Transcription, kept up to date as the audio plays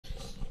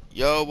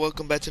Yo,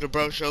 welcome back to the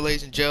Bro Show,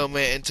 ladies and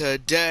gentlemen. And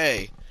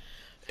today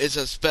is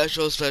a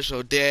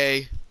special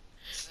day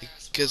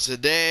because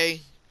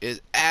today is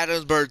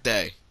Adam's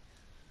birthday.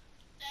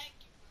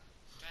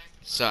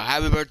 So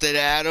happy birthday to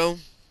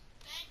Adam.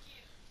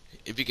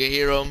 If you can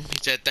hear him, he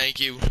said thank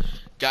you.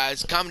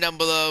 Guys, comment down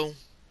below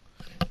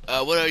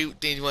what are you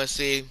things you want to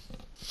see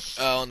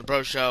on the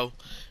Bro Show.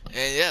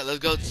 And yeah, let's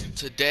go.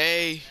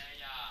 Today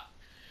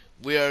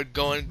we are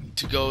going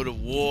to go to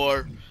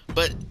war,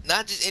 but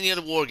not just any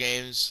other war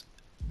games.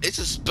 It's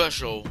a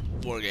special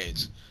war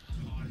games.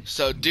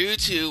 So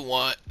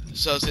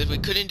since we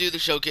couldn't do the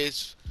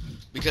showcase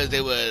because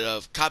they would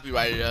have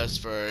copyrighted us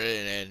for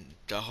it and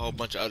a whole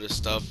bunch of other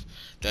stuff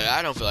that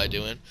I don't feel like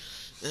doing,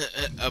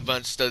 a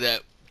bunch of stuff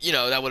that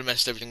that would have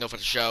messed everything up for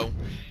the show.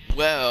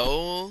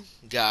 Well,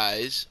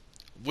 guys,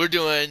 we're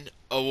doing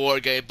a war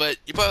game, but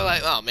you're probably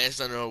like, oh man, it's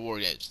not another war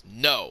games.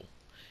 No,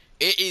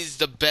 it is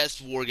the best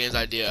war games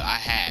idea I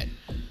had.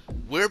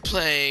 We're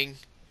playing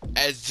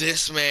as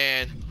this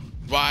man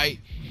right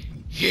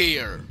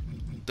here.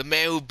 The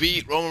man who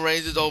beat Roman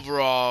Reigns'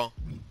 overall,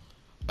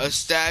 a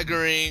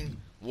staggering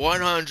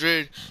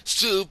 100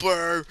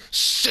 Super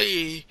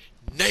C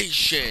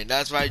Nation.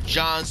 That's right,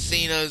 John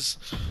Cena's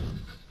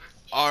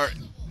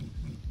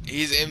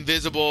he's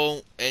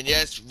invisible. And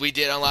yes, we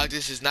did unlock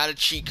this. It's not a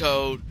cheat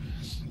code.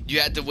 You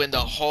had to win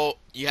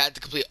you had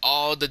to complete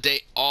all the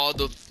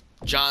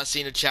John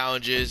Cena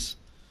challenges.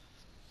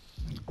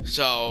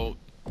 So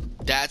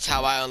that's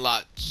how I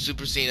unlocked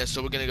Super Cena.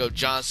 So we're gonna go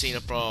John Cena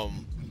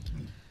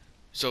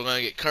so we're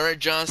gonna get current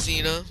John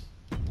Cena,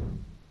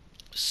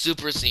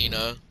 Super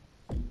Cena.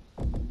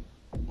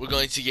 We're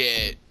going to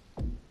get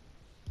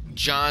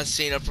John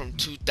Cena from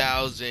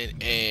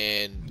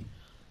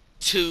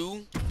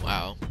 2002.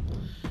 Wow.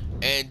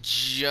 And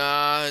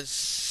John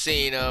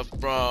Cena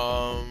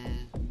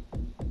from.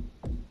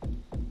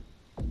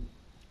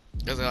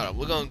 Hold on.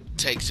 We're gonna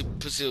take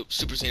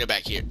Super Cena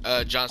back here.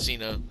 John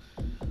Cena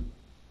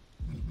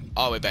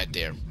all the way back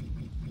there.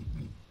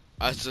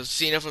 So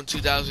Cena from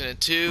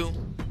 2002.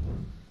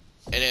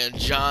 And then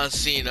John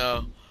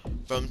Cena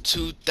from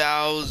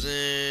 2000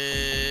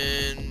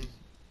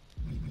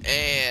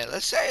 and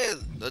let's say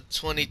the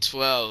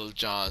 2012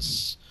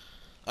 John's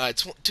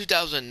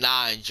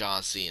 2009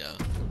 John Cena.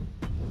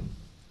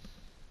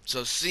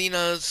 So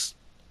Cena's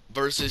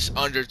versus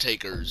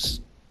Undertaker's.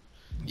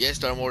 Yes,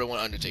 there are more than one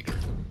Undertaker.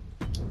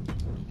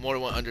 More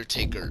than one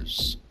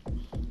Undertaker's.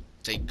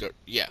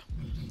 Yeah.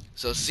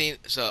 So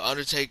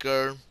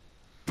Undertaker.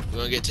 We're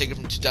gonna get Taker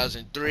from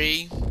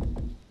 2003.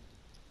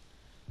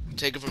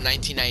 Taker from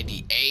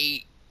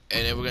 1998,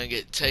 and then we're gonna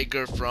get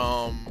Taker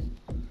from,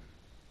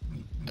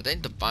 I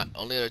think the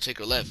only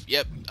Undertaker left.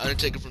 Yep,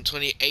 Undertaker from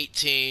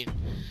 2018.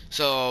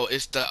 So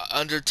it's the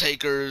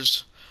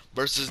Undertakers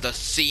versus the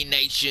C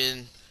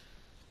Nation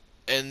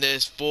in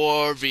this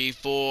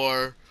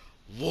 4v4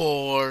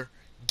 war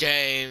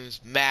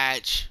games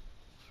match.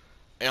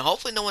 And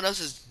hopefully no one else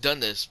has done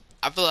this.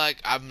 I feel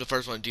like I'm the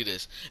first one to do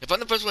this. If I'm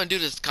the first one to do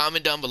this,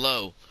 comment down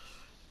below.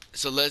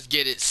 So let's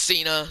get it.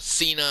 Cena. You can't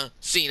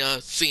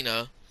see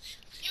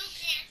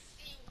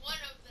one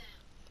of them.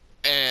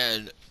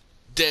 And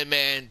Dead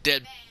Man. You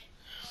guys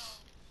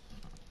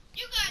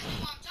know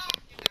what I'm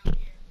talking about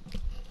here.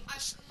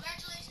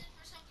 Congratulations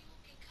for some people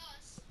can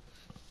cuss.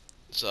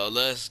 So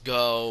let's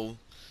go.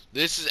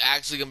 This is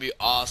actually going to be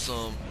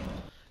awesome.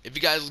 If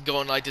you guys are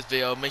going to like this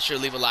video, make sure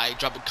to leave a like,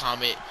 drop a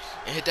comment,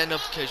 and hit that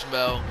notification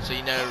bell so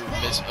you never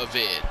miss a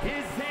vid.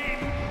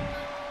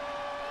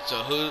 So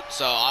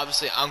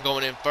obviously I'm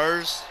going in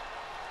first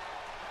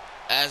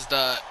as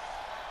the.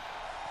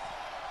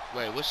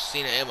 Wait, which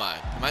Cena am I?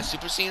 Am I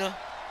Super Cena?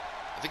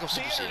 I think I'm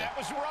Super Cena. That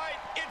was right.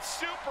 It's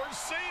Super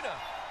Cena.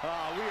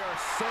 We are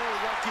so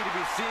lucky to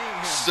be seeing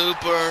him.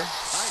 Super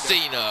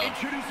Cena.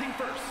 Introducing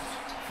first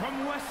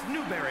from West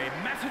Newbury,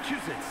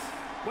 Massachusetts,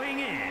 weighing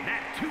in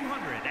at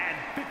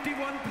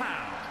 251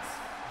 pounds,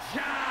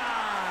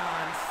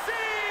 John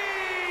Cena.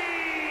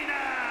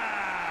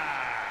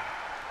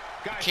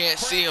 Guys, can't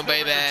see him,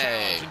 baby.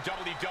 In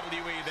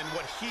WWE than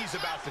what he's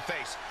about to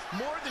face.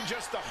 More than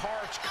just the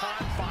harsh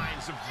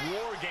confines of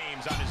war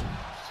games on his.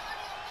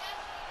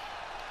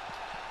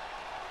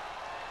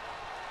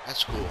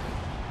 That's cool.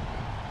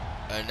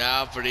 And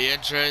now for the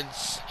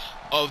entrance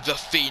of the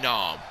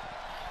Phenom.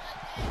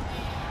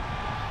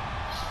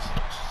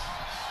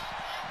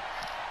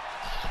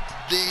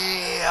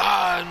 The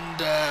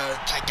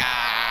Undertaker.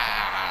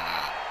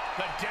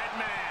 The dead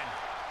man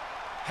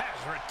has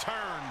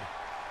returned.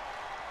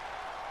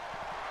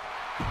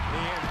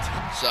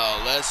 So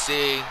let's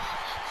see.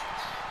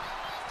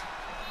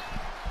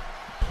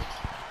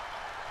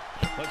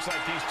 Looks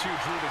like these two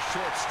drew the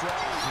short straws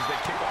as they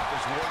kick off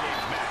this War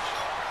Games match.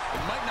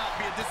 It might not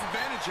be a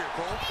disadvantage here,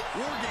 Cole.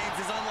 War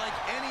Games is unlike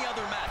any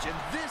other match, and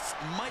this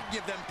might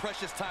give them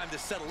precious time to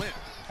settle in.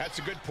 That's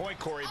a good point,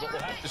 Corey, but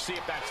we'll have to see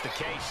if that's the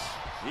case.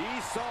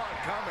 He saw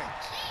it coming.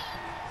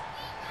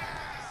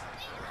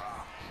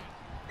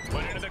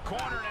 Put into the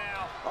corner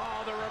now.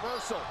 Oh, the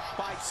reversal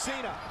by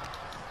Cena.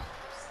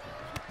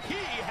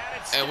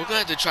 And we're gonna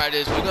have to try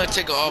this. We're gonna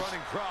take off.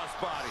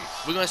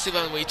 We're gonna see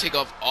if we take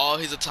off all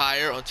his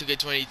attire on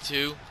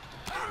 2K22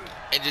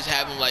 and just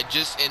have him like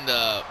just in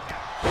the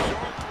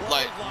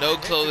like no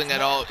clothing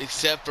at all,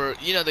 except for,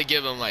 you know, they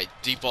give him like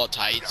default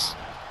tights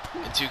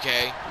in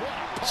 2K.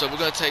 So we're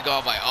gonna take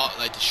off like all,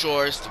 like the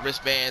shorts, the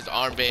wristbands, the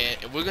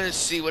armband, and we're gonna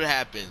see what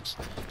happens.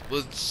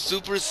 Will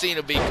Super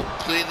Cena be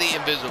completely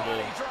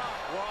invisible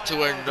to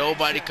where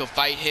nobody could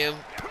fight him?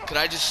 Could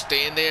I just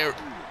stand there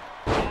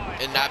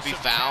and not be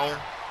found?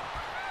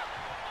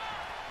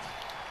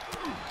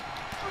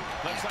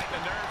 Looks like the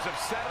nerves have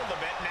settled a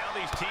bit. Now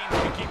these teams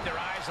can keep their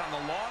eyes on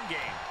the long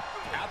game.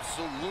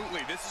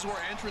 Absolutely. This is where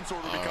entrance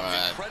order becomes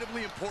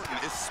incredibly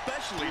important,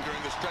 especially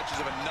during the stretches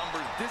of a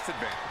numbers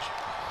disadvantage.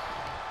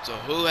 So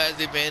who has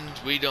the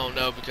advantage? We don't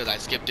know because I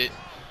skipped it.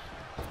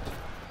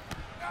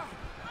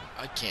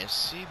 I can't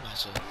see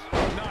myself.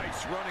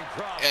 Nice running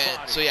cross.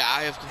 And so yeah,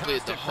 I have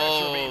completed the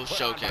whole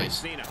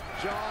showcase. And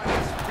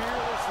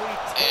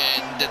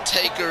the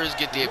takers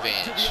get the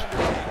advantage.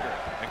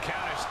 The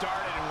count has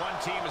started and one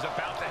team is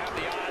about to have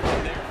the odds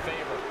in their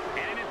favor.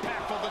 And an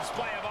impactful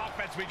display of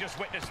offense we just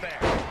witnessed there.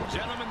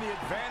 Gentlemen, the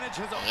advantage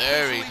has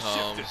There he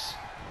officially comes. shifted.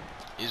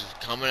 He's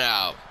coming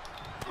out.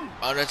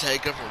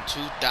 Undertaker from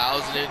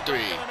 2003.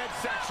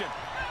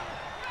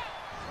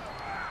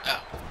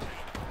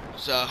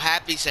 So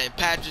happy St.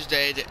 Patrick's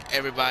Day to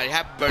everybody.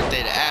 Happy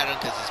birthday to Adam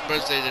because it's his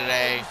birthday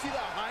today.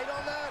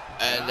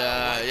 And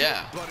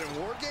yeah. But in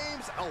war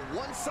games, a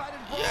one-sided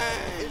brawl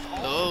Yay. is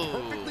all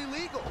perfectly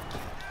legal.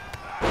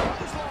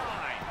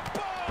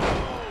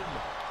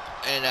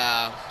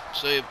 And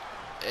so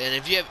and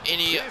if you have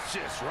any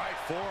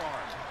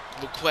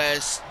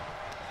requests,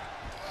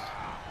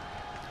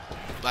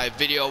 like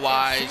video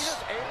wise,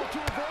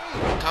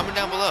 comment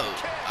down below.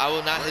 I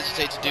will not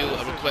hesitate to do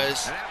a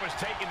request. And that was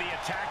taking the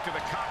attack to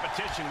the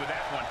competition with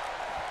that one.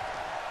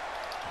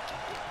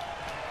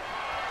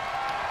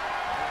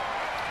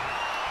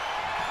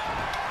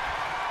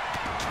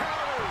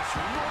 Counters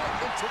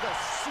right into the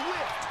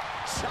swift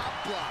chop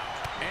block.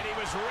 And he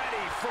was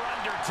ready for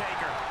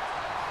Undertaker.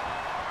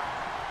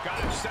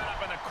 Got him set up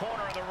in the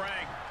corner of the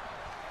ring.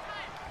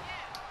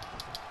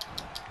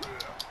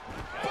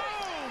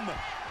 Boom!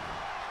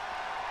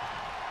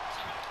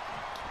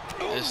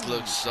 This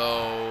looks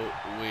so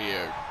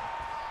weird.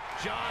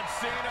 John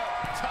Cena,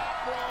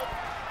 top rope.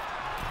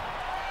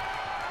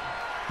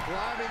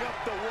 Climbing up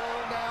the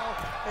wall now,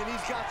 and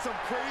he's got some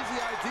crazy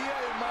idea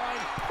in mind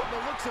from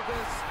the looks of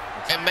this.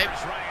 And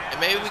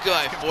maybe we could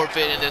like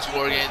forfeit in this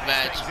War Games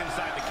match.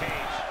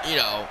 You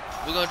know,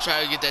 we're gonna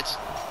try to get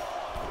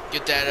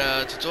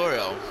that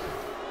tutorial.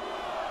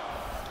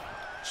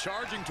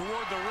 Charging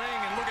toward the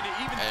ring and looking to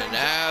even And things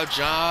now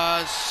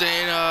John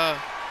Cena.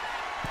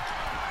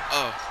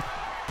 Oh.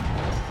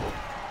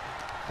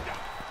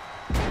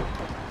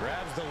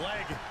 Grabs the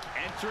leg.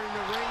 entering the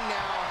ring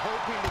now,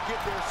 hoping to give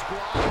their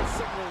squad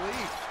some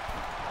relief.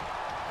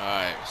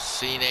 Alright,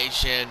 C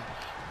Nation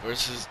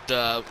versus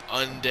the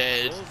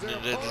Undead,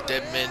 the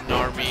Dead Man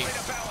Army.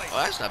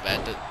 Oh, that's not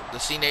bad. The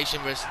C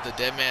Nation versus the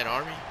Dead Man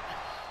Army.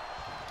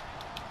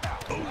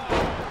 What a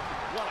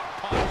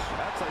punch.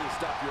 That's how you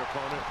stop your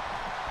opponent.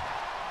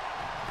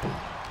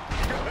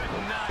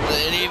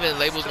 It even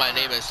labels my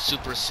name as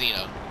Super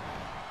Cena.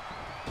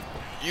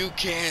 You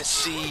can't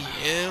see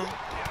him.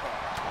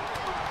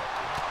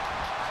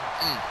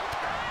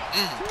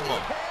 Come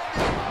on.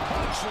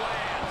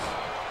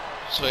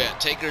 So yeah,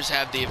 takers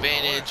have the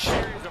advantage.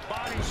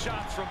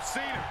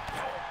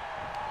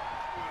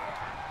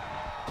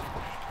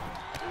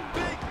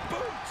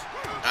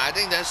 I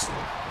think that's,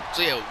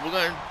 so yeah, we're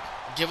gonna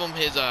give him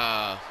his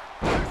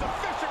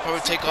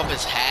probably take off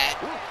his hat.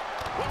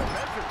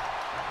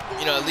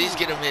 You know, at least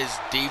get him his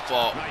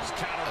default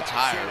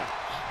attire.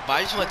 But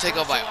I just want to take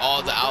off like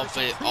all the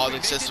outfit, all the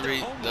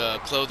accessories, the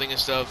clothing and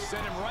stuff,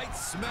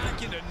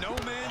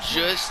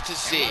 just to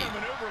see.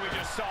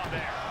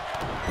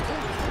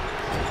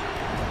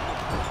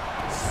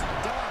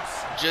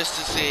 Just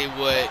to see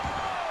what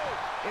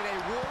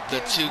the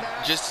two,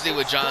 just to see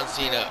what John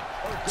Cena,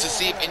 to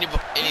see if any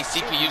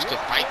CPUs could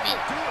fight me.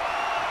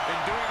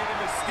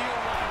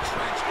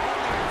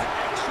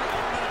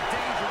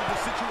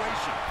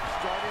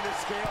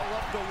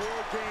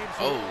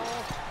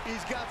 Oh.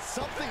 He's got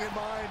something in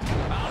mind.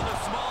 Out of the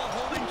small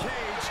holding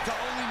cage to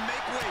only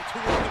make way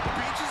toward the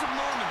beaches of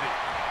Normandy.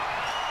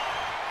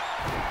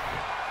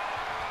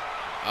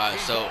 Alright,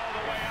 so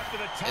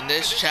in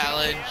this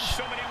challenge,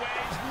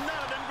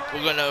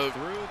 we're gonna,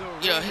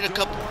 you know, do a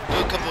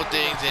couple of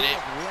things in it.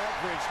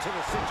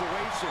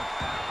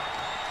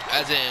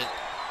 As in,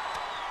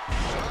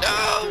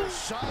 no.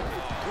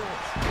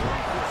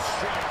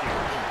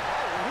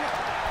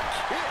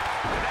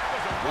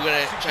 We're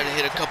gonna try to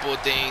hit a couple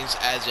of things,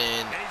 as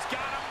in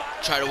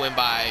try to win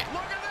by,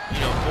 you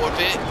know,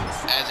 forfeit,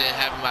 as in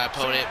having my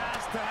opponent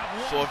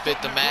forfeit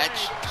the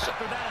match, so,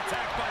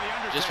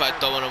 just by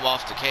throwing him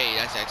off the cage.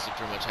 That's actually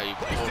pretty much how you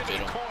forfeit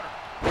him.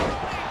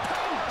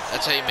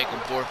 That's how you make him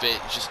forfeit.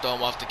 You just throw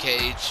him off the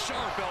cage.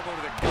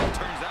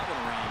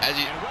 As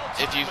you,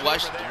 if you've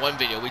watched the one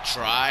video, we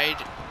tried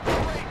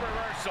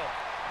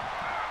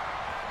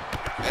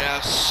Yeah,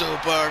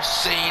 Super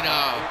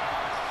Cena.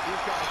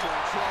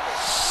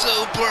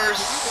 Super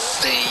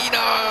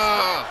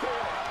Cena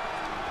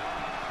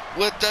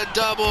with the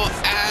double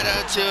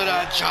attitude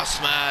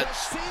adjustment.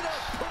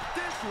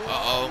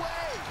 Uh-oh.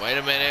 Wait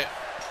a minute.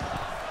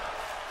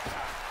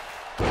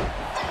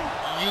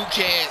 You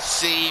can't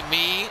see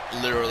me,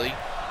 literally.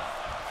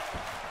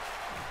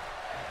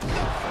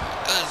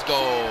 Let's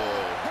go.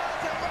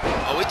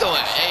 Oh, we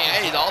throwing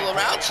AAs all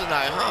around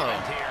tonight, huh?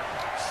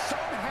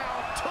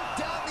 Somehow took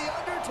down the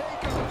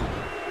Undertaker.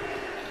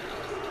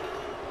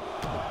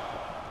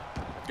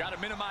 Got to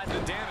minimize the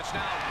damage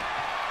now.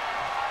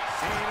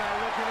 Cena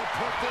looking to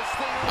put this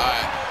thing away. All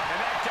right.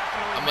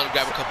 I'm gonna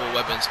grab a couple of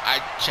weapons.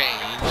 I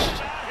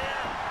changed.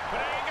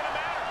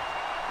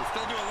 We'll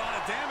still do a lot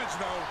of damage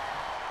though.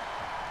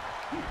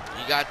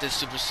 You got this,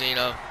 Super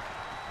Cena.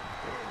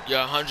 You're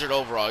 100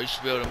 overall. You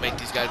should be able to make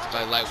these guys look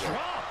like light work.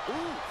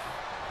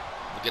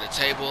 We'll get a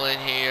table in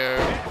here.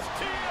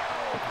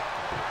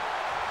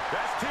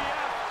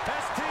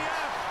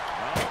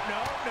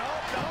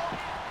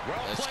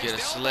 Let's get a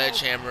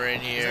sledgehammer in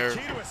here.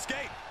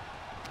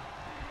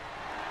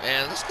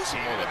 And let's get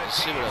some more weapons. Let's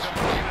see what else we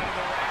can do.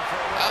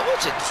 We'll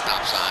take the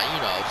stop sign.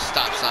 You know, the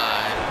stop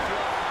sign.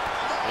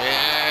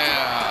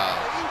 Yeah.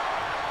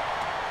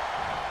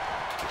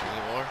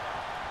 Any more?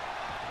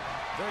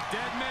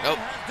 Nope.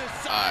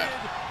 Alright.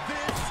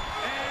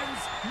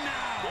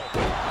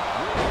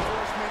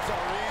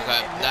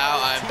 Okay, now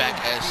I'm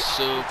back as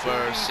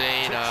Super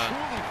Cena.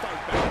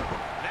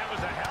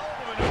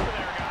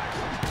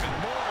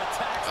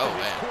 Oh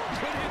man.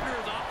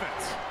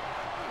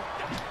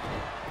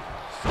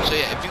 So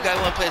yeah, if you guys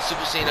want to play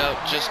Super Cena,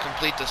 just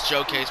complete the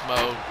showcase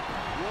mode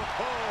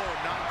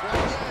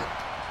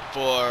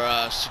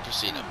for Super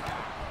Cena.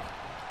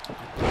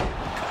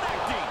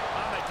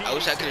 I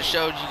wish I could have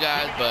showed you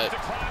guys, but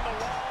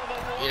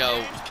you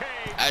know,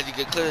 as you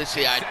can clearly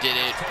see, I did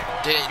it.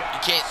 You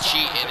can't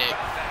cheat in it.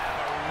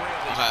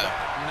 Okay.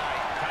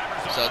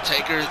 So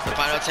the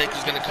final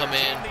Taker's gonna come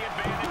in.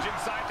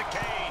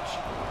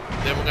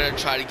 Then we're gonna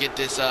try to get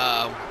this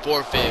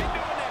forfeit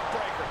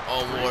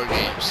on War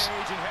Games.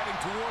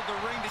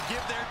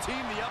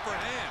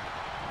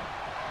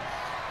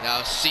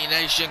 Now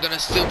C-Nation gonna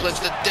suplex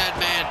the dead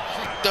man.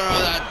 Throw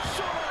that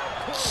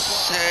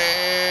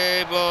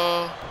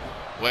table.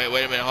 Wait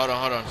a minute, hold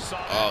on.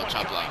 Oh,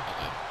 chop block.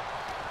 Okay.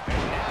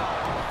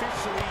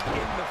 Officially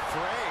in the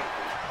fray.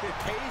 It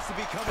pays to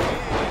be coming in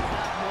and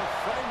have more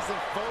friends than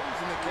foes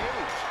in the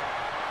cage.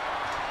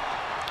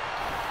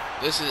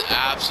 This is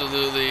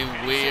absolutely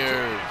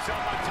weird.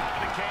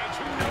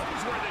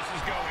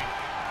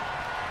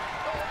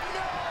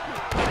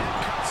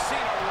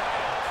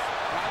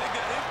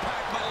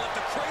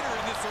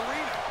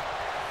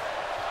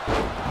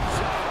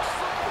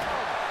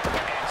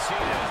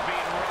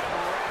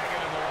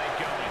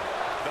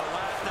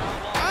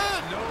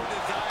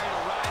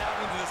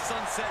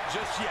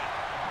 Just yet.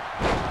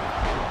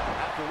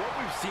 After what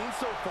we've seen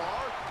so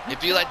far,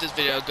 if you like this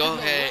video, go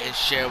ahead and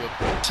share with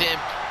Tim.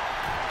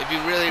 If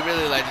you really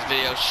like this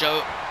video,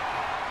 show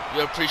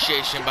your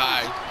appreciation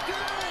by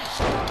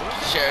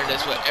sharing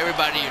this with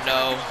everybody you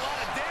know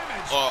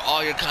or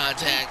all your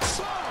contacts.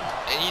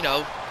 And you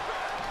know,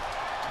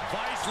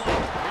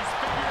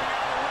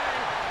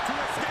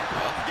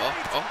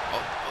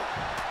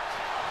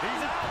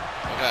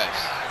 okay.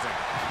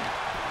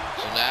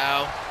 So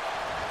now.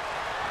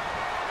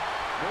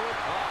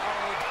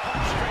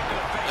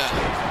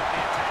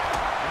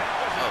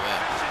 Oh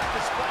man.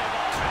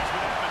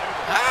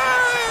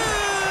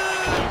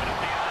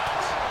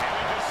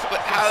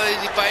 But how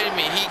is he fighting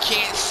me? He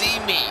can't see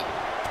me.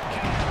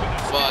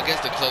 Well, I guess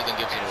the clothing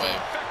gives it away.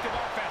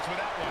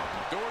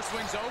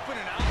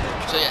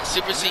 So yeah,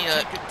 Super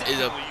Cena is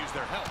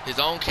his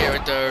own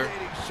character.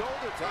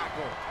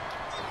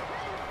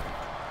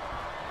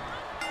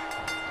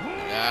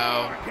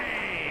 Now.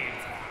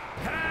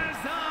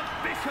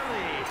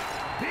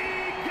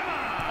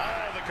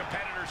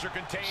 Are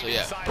contained so,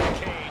 yeah. inside the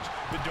cage.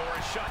 The door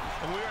is shut,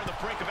 and we are on the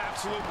brink of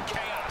absolute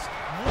chaos.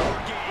 War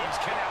Games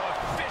can now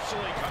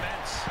officially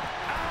commence.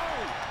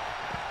 Ow!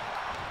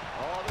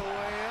 All the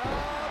way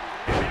up.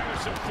 And there was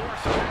some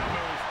force on that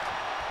move.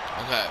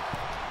 Okay.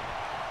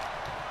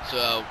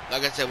 So,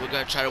 like I said, we're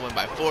gonna try to win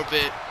by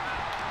forfeit.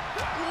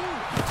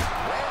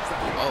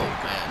 Oh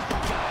man.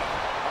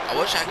 I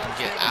wish I could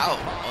get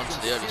out onto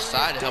the other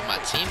side to help my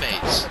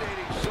teammates.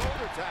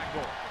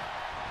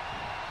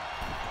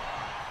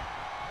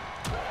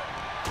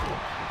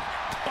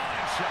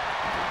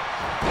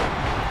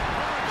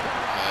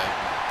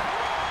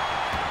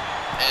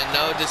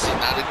 No, this is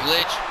not a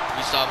glitch.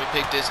 You saw me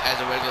pick this as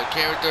a regular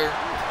character.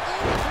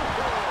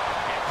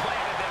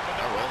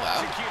 I'll roll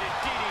out.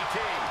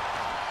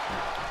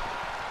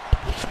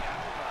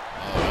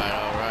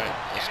 Alright.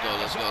 Let's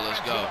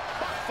go.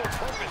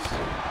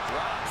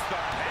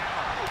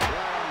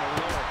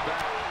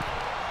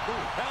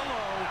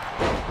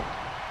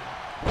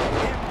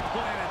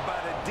 Implanted by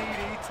the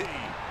DDT.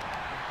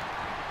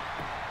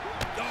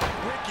 Oh,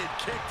 wicked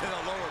kick to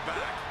the lower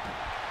back.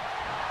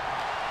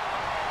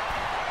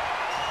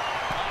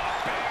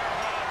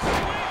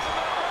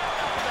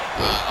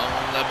 I'm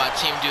gonna let my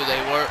team do the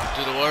work.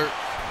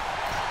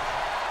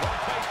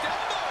 Well-placed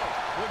elbow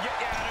will get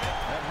you out of it.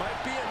 That might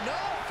be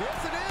enough,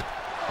 isn't it?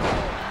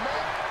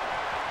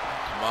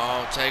 Come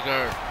on,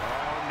 Taker. Oh,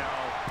 no.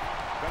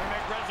 Better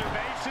make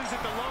reservations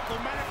at the local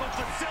medical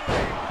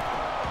facility.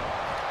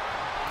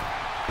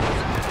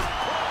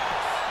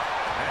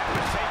 And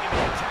was taking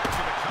the attack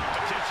to the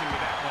competition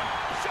with that one.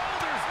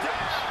 Shoulders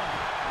down.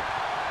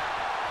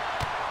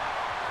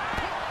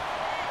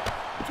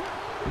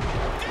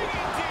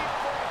 Digging deep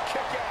for a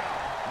kick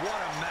out. What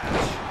a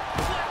match.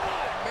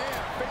 Man,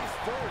 face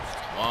first.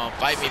 Come on,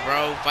 fight me,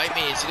 bro. Fight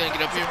me. Is he gonna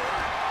get up here?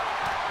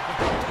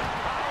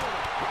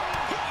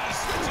 He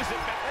switches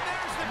it back. And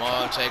there's the Come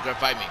on, Taker,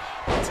 fight me.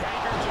 Taker just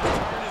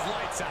turned his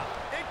lights out.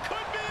 It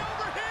could be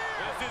over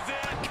here. This is it.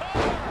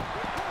 Cover.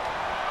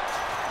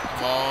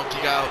 Come on,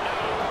 kick out. He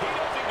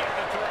doesn't get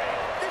the three.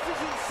 This is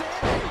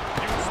insanity.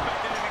 You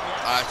expect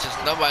anything less? Since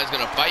nobody's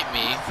gonna fight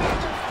me,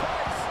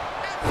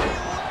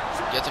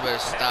 you have to better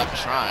stop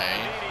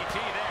trying. DDT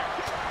there.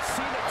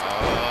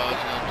 Oh,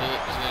 he's gonna do it.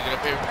 He's gonna get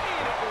up here.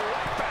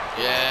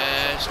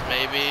 Yes,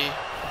 maybe.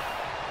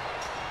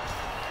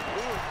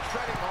 Ooh,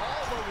 treading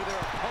all over their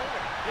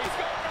opponent. He's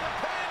going for the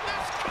pin.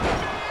 This could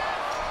be it.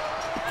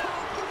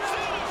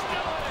 Cena's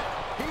still in it.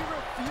 He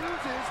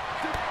refuses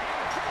to...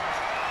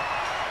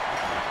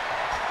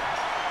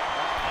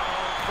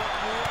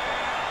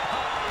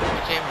 He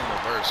came in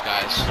reverse,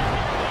 guys. And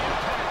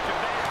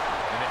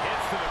the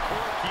hits to the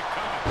core keep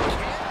coming.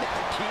 Can that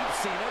keep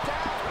Cena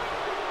down?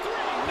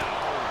 No.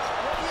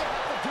 What do you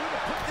have to do to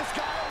put this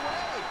guy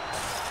away?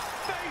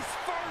 Face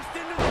first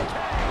into the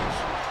cage.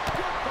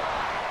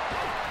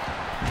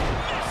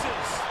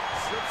 Misses.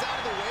 Slips out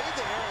of the way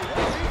there.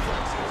 What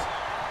reflexes?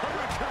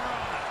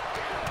 Hurricane.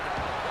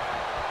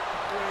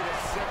 Wait a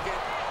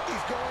second.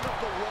 He's going up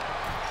the wall.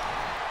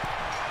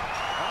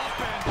 Up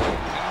and No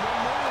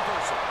more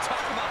reversal.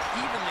 Talk about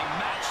evenly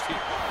matched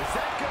here. Is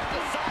that going to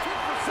decide it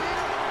for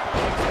Cena?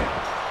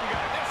 you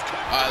got this.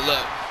 Could Alright,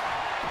 look.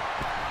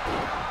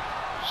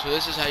 So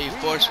this is how you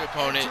force your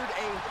opponent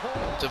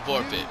to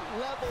forfeit.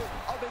 Level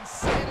of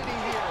insanity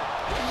here.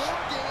 War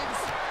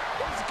Games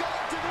has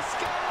gone to the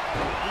sky.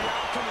 the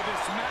outcome of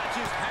this match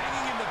is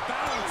hanging in the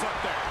balance up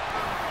there.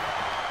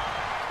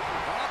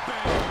 Up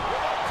and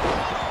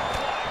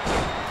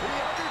The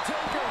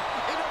Undertaker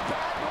in a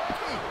bad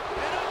way.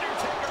 and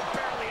Undertaker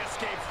barely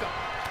escapes them.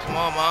 Come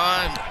on,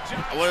 man.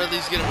 What are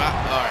these getting about?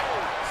 Alright.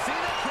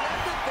 Cena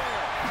connected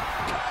there.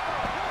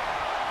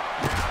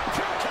 He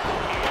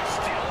is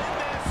still in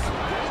this.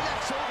 Getting that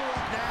shoulder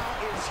up now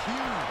is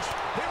huge.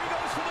 Here he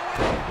goes for the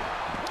win.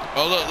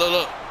 Oh, look.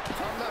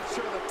 I'm not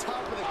sure the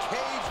top of the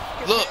cage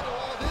can Look. handle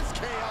all this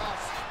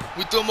chaos.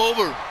 We threw him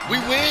over. We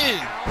win.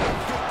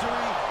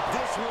 Victory.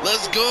 This will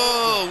Let's be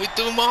go. We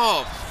threw him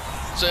off.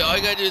 So all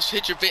you gotta do is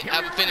hit your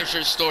have a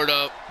finisher stored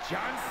up.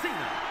 John Cena,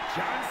 and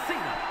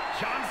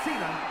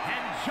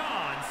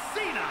John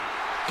Cena.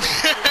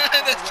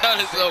 That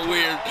sounded so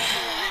weird.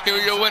 Here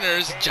are your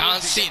winners: John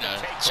Cena,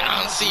 and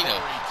John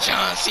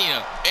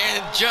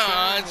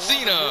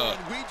Cena.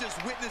 And we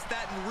just witnessed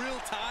that in real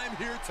time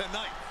here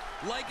tonight.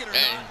 Like it or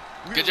Hey, not,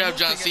 we good are job,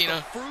 John looking at Cena.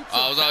 the fruits Oh,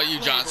 it of was all that you,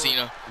 John labor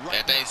Cena. right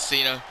Yeah, thanks, now.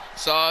 Cena.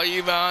 Saw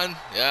you, man.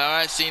 Yeah, all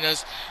right,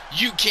 Cena's.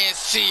 You can't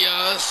see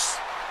us.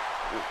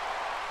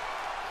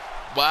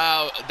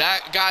 Wow,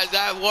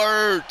 that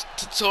worked.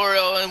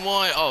 Tutorial in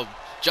one. Oh,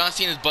 John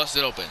Cena's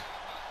busted open.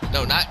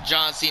 No, not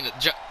John Cena.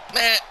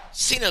 Man,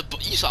 Cena,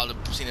 you saw the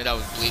Cena that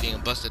was bleeding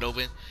and busted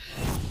open.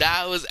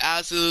 That was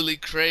absolutely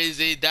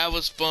crazy. That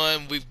was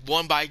fun. We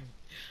won by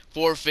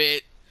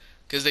forfeit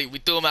because we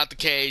threw him out the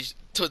cage.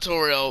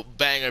 Tutorial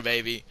banger,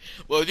 baby.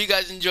 Well, if you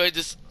guys enjoyed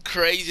this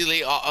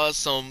crazily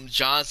awesome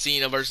John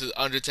Cena versus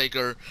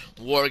Undertaker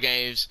War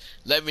Games,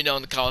 let me know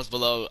in the comments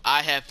below.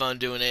 I had fun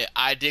doing it.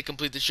 I did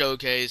complete the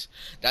showcase.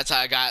 That's how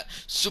I got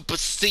Super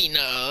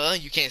Cena.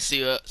 You can't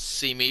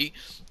see me.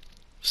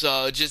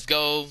 So just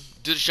go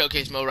do the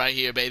showcase mode right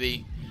here,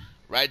 baby.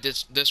 Right,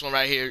 this one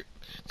right here.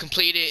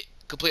 Complete it.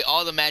 Complete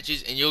all the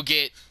matches, and you'll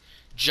get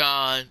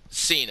John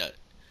Cena.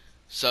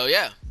 So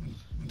yeah.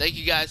 Thank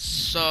you guys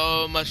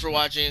so much for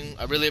watching.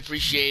 I really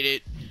appreciate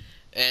it.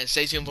 And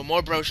stay tuned for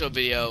more Bro Show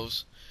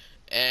videos.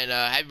 And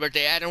happy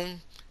birthday,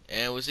 Adam.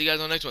 And we'll see you guys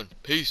on the next one.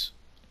 Peace.